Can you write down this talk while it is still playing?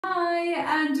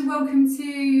and welcome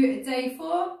to day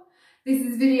 4. This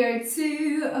is video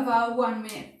 2 of our 1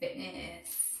 minute fitness.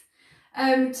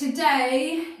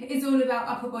 Today is all about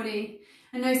upper body.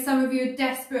 I know some of you are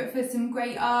desperate for some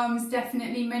great arms,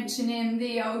 definitely mentioning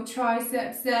the old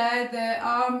triceps there, the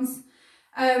arms.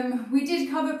 We did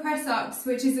cover press ups,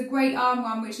 which is a great arm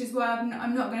one, which is why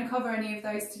I'm not going to cover any of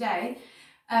those today.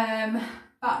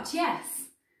 But yes,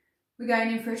 we're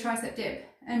going in for a tricep dip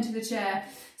into the chair.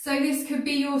 So this could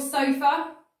be your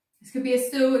sofa, this could be a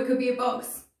stool, it could be a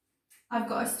box. I've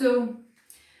got a stool.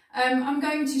 I'm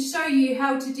going to show you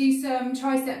how to do some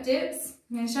tricep dips.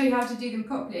 I'm going to show you how to do them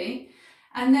properly,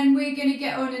 and then we're going to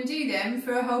get on and do them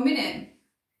for a whole minute.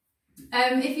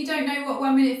 If you don't know what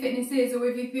 1 minute fitness is, or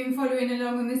if you've been following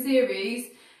along on the series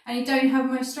and you don't have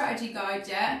my strategy guide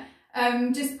yet,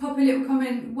 just pop a little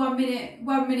comment, 1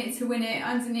 minute to win it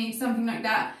underneath, something like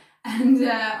that, and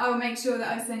I'll make sure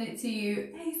that I send it to you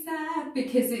ASAP,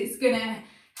 because it's gonna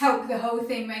help the whole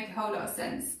thing make a whole lot of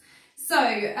sense. So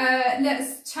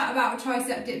let's chat about a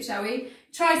tricep dip, shall we?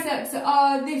 Triceps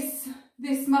are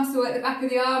this muscle at the back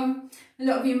of the arm. A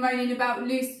lot of you moaning about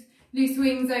loose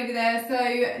wings over there.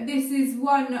 So this is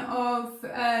one of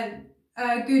a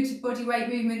good body weight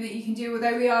movement that you can do,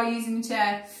 although we are using a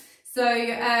chair. So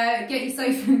get your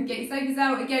sofas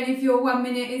out. Again, if your 1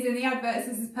 minute is in the adverts,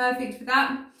 this is perfect for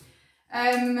that.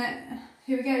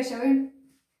 Here we go, shall we?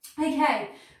 Okay,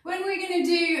 when we're going to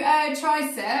do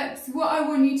triceps, what I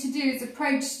want you to do is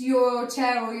approach your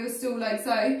chair or your stool like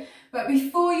so. But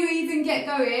before you even get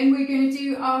going, we're going to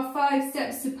do our 5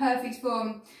 steps to perfect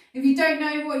form. If you don't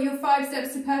know what your 5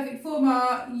 steps to perfect form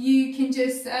are, you can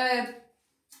just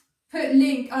put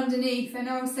link underneath and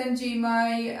I'll send you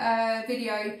my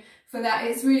video for that.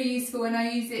 It's really useful and I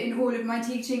use it in all of my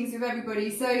teachings with everybody.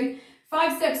 So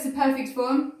 5 steps to perfect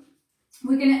form.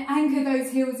 We're going to anchor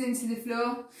those heels into the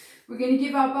floor. We're going to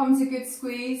give our bums a good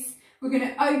squeeze. We're going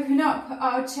to open up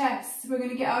our chest. We're going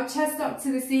to get our chest up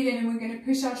to the ceiling and we're going to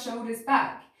push our shoulders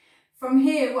back. From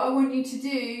here, what I want you to do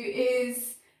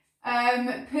is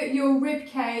put your rib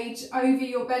cage over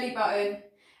your belly button,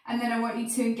 and then I want you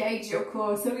to engage your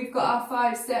core. So we've got our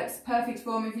 5 steps, perfect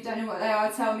form. If you don't know what they are,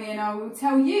 tell me and I will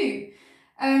tell you.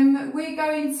 We're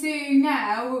going to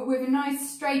now, with a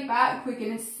nice straight back, we're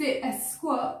going to sit a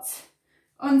squat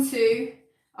onto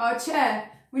our chair.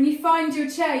 When you find your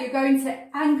chair, you're going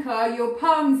to anchor your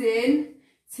palms in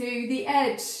to the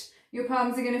edge. Your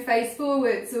palms are going to face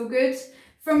forwards, all good?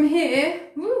 From here,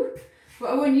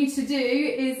 what I want you to do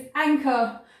is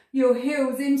anchor your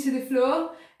heels into the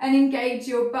floor and engage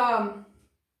your bum.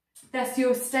 That's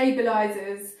your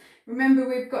stabilizers. Remember,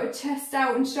 we've got a chest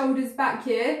out and shoulders back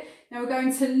here. Now we're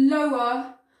going to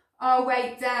lower our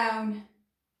weight down.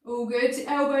 All good.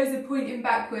 Elbows are pointing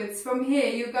backwards. From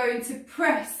here, you're going to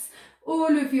press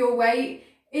all of your weight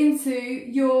into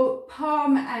your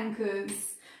palm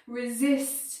anchors.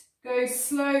 Resist, go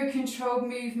slow, controlled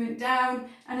movement down,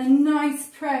 and a nice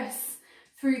press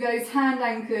through those hand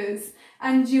anchors.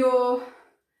 And your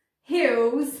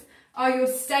heels are your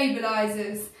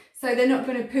stabilizers, so they're not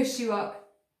going to push you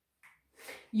up.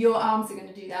 Your arms are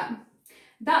going to do that.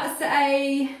 That's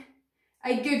a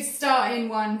good starting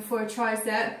one for a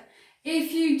tricep.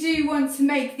 If you do want to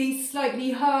make these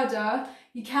slightly harder,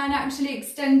 you can actually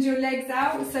extend your legs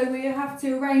out, so we have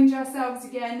to arrange ourselves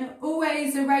again.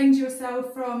 Always arrange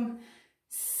yourself from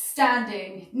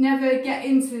standing. Never get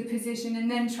into the position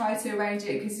and then try to arrange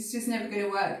it, because it's just never going to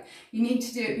work. You need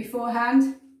to do it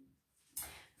beforehand.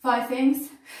 5 things.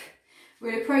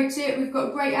 We'll approach it. We've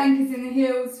got great anchors in the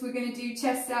heels. We're going to do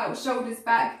chest out, shoulders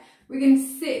back. We're going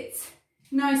to sit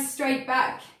nice straight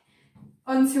back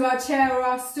onto our chair or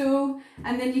our stool,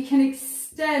 and then you can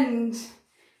extend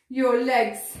your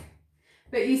legs.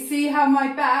 But you see how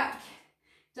my back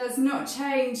does not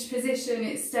change position.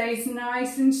 It stays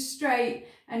nice and straight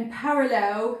and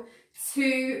parallel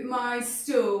to my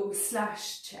stool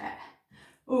 / chair.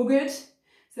 All good?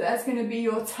 So that's going to be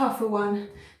your tougher one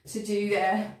to do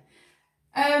there.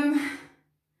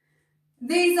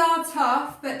 These are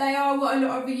tough, but they are what a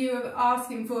lot of you are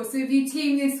asking for. So if you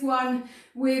team this one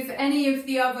with any of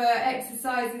the other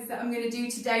exercises that I'm going to do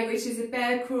today, which is a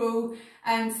bear crawl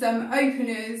and some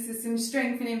openers, so some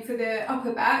strengthening for the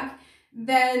upper back,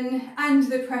 then, and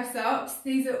the press ups,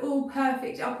 these are all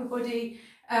perfect upper body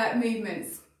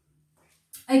movements.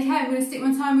 Okay, I'm going to stick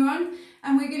my timer on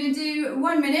and we're going to do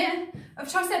 1 minute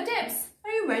of tricep dips.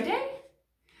 Are you ready?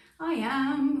 I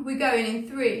am. We're going in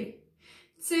 3,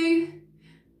 2,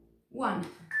 1.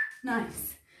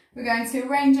 Nice. We're going to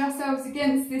arrange ourselves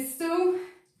against this stool.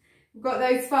 We've got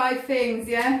those 5 things,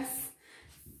 yes?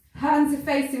 Hands are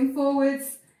facing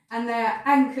forwards and they're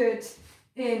anchored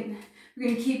in. We're We're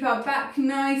going to keep our back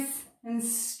nice and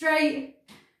straight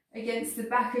against the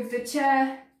back of the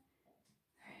chair.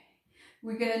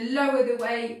 We're going to lower the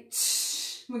weight.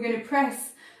 We're going to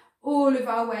press all of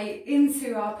our weight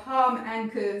into our palm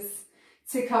anchors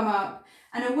to come up.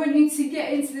 And I want you to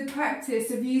get into the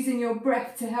practice of using your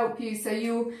breath to help you. So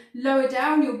you'll lower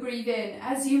down, you'll breathe in.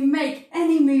 As you make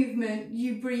any movement,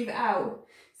 you breathe out.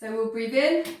 So we'll breathe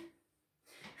in,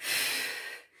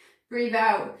 breathe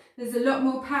out. There's a lot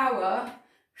more power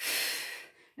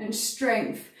and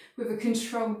strength with a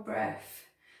controlled breath.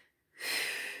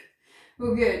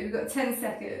 All good, we've got 10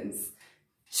 seconds.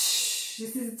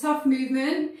 This is a tough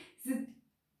movement. This is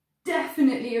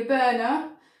definitely a burner.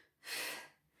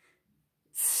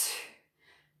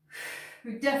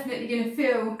 We're definitely going to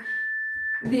feel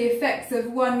the effects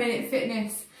of 1 minute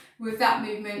fitness with that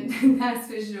movement, that's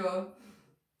for sure.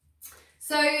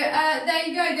 So there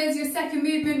you go, there's your second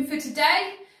movement for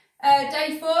today.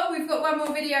 Day 4, we've got one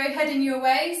more video heading your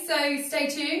way, so stay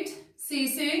tuned. See you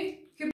soon.